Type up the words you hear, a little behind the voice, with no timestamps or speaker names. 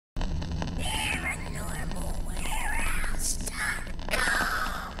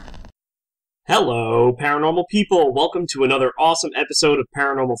Hello, paranormal people. Welcome to another awesome episode of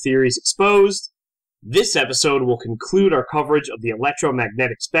Paranormal Theories Exposed. This episode will conclude our coverage of the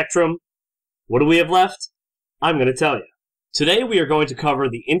electromagnetic spectrum. What do we have left? I'm going to tell you. Today we are going to cover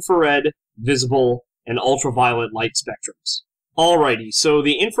the infrared, visible, and ultraviolet light spectrums. Alrighty, so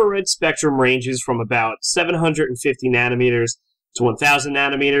the infrared spectrum ranges from about 750 nanometers to 1000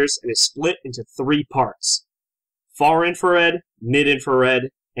 nanometers and is split into three parts: far infrared,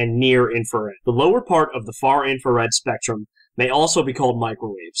 mid-infrared, and near-infrared. The lower part of the far infrared spectrum may also be called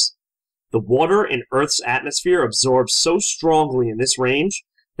microwaves. The water in Earth's atmosphere absorbs so strongly in this range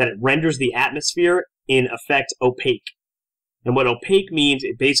that it renders the atmosphere, in effect, opaque. And what opaque means,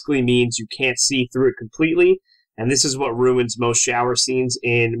 it basically means you can't see through it completely, and this is what ruins most shower scenes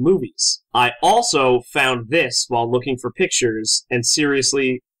in movies. I also found this while looking for pictures, and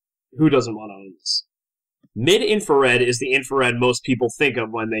seriously, who doesn't want to own this? Mid-infrared is the infrared most people think of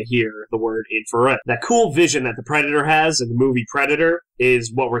when they hear the word infrared. That cool vision that the Predator has in the movie Predator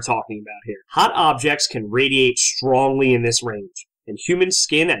is what we're talking about here. Hot objects can radiate strongly in this range, and human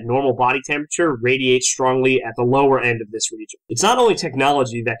skin at normal body temperature radiates strongly at the lower end of this region. It's not only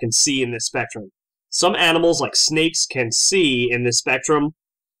technology that can see in this spectrum. Some animals like snakes can see in this spectrum.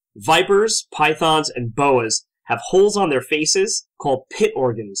 Vipers, pythons, and boas have holes on their faces called pit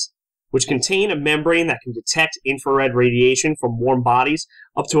organs, which contain a membrane that can detect infrared radiation from warm bodies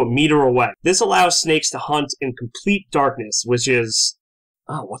up to a meter away. This allows snakes to hunt in complete darkness, which is...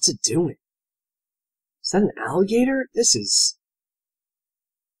 oh, what's it doing? Is that an alligator? This is...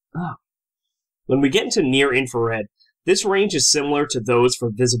 oh. When we get into near-infrared, this range is similar to those for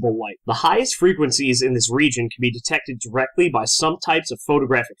visible light. The highest frequencies in this region can be detected directly by some types of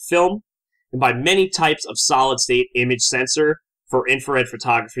photographic film and by many types of solid-state image sensor for infrared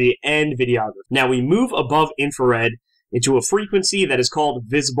photography and videography. Now we move above infrared into a frequency that is called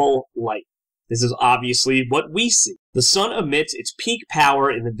visible light. This is obviously what we see. The sun emits its peak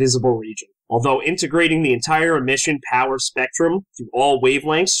power in the visible region, although integrating the entire emission power spectrum through all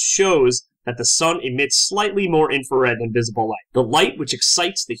wavelengths shows that the sun emits slightly more infrared than visible light. The light which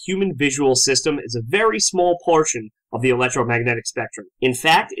excites the human visual system is a very small portion of the electromagnetic spectrum. In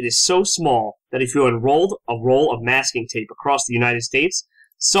fact, it is so small that if you unrolled a roll of masking tape across the United States,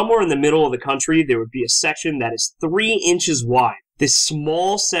 somewhere in the middle of the country there would be a section that is 3 inches wide. This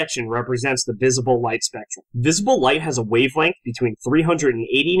small section represents the visible light spectrum. Visible light has a wavelength between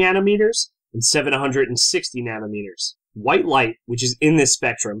 380 nanometers and 760 nanometers. White light, which is in this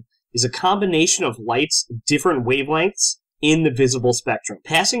spectrum, is a combination of lights of different wavelengths in the visible spectrum.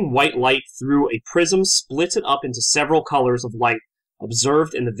 Passing white light through a prism splits it up into several colors of light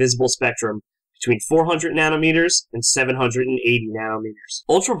observed in the visible spectrum between 400 nanometers and 780 nanometers.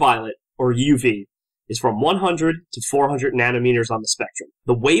 Ultraviolet, or UV, is from 100 to 400 nanometers on the spectrum.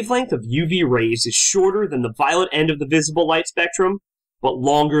 The wavelength of UV rays is shorter than the violet end of the visible light spectrum, but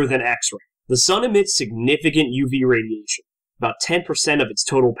longer than X-ray. The sun emits significant UV radiation, about 10% of its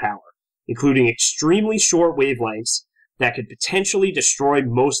total power, including extremely short wavelengths that could potentially destroy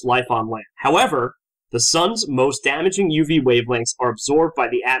most life on land. However, the sun's most damaging UV wavelengths are absorbed by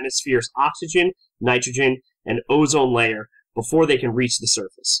the atmosphere's oxygen, nitrogen, and ozone layer before they can reach the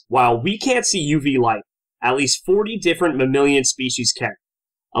surface. While we can't see UV light, at least 40 different mammalian species can.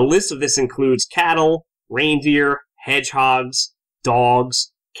 A list of this includes cattle, reindeer, hedgehogs,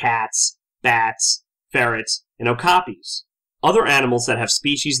 dogs, cats, bats, ferrets, and okapis. Other animals that have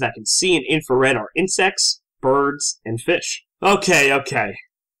species that can see in infrared are insects, birds, and fish. Okay.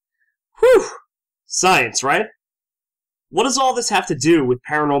 Whew! Science, right? What does all this have to do with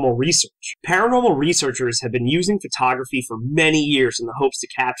paranormal research? Paranormal researchers have been using photography for many years in the hopes to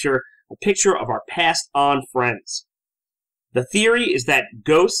capture a picture of our passed-on friends. The theory is that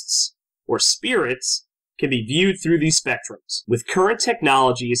ghosts, or spirits, can be viewed through these spectrums. With current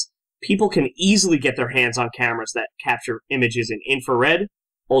technologies, people can easily get their hands on cameras that capture images in infrared,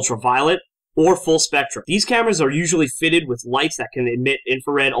 ultraviolet, or full spectrum. These cameras are usually fitted with lights that can emit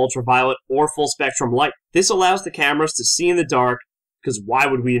infrared, ultraviolet, or full spectrum light. This allows the cameras to see in the dark, because why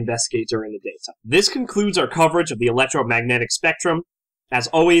would we investigate during the daytime? This concludes our coverage of the electromagnetic spectrum. As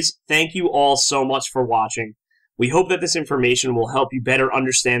always, thank you all so much for watching. We hope that this information will help you better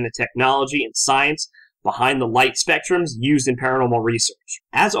understand the technology and science behind the light spectrums used in paranormal research.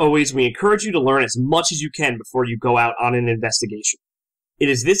 As always, we encourage you to learn as much as you can before you go out on an investigation. It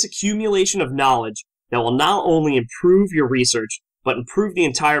is this accumulation of knowledge that will not only improve your research, but improve the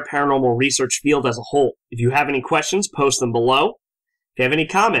entire paranormal research field as a whole. If you have any questions, post them below. If you have any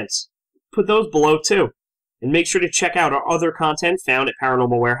comments, put those below too. And make sure to check out our other content found at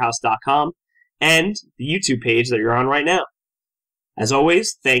ParanormalWarehouse.com and the YouTube page that you're on right now. As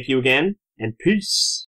always, thank you again, and peace.